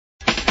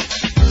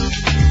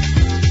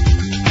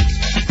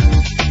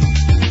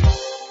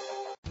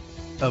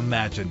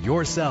Imagine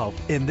yourself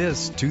in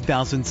this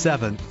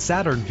 2007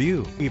 Saturn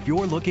VUE. If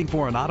you're looking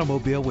for an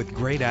automobile with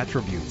great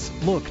attributes,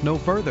 look no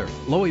further.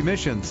 Low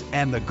emissions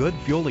and the good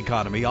fuel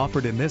economy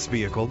offered in this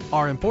vehicle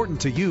are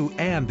important to you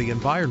and the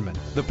environment.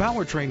 The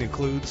powertrain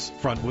includes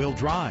front-wheel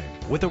drive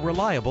with a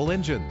reliable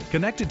engine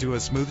connected to a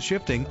smooth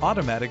shifting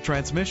automatic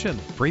transmission.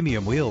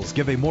 Premium wheels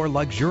give a more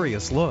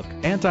luxurious look.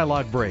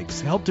 Anti-lock brakes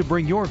help to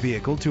bring your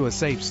vehicle to a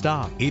safe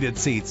stop. Heated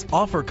seats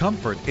offer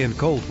comfort in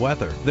cold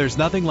weather. There's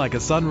nothing like a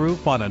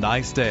sunroof on a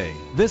nice day.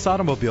 This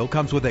automobile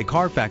comes with a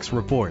Carfax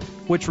report,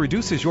 which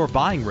reduces your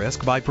buying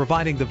risk by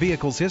providing the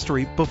vehicle's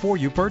history before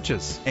you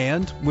purchase.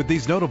 And with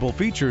these notable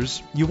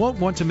features, you won't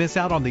want to miss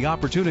out on the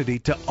opportunity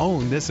to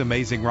own this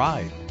amazing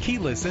ride.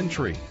 Keyless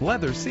entry,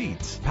 leather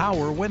seats,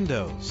 power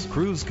windows,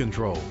 cruise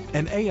control,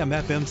 an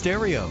AM/FM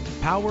stereo,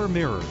 power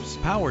mirrors,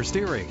 power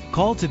steering.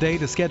 Call today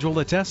to schedule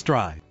a test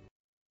drive.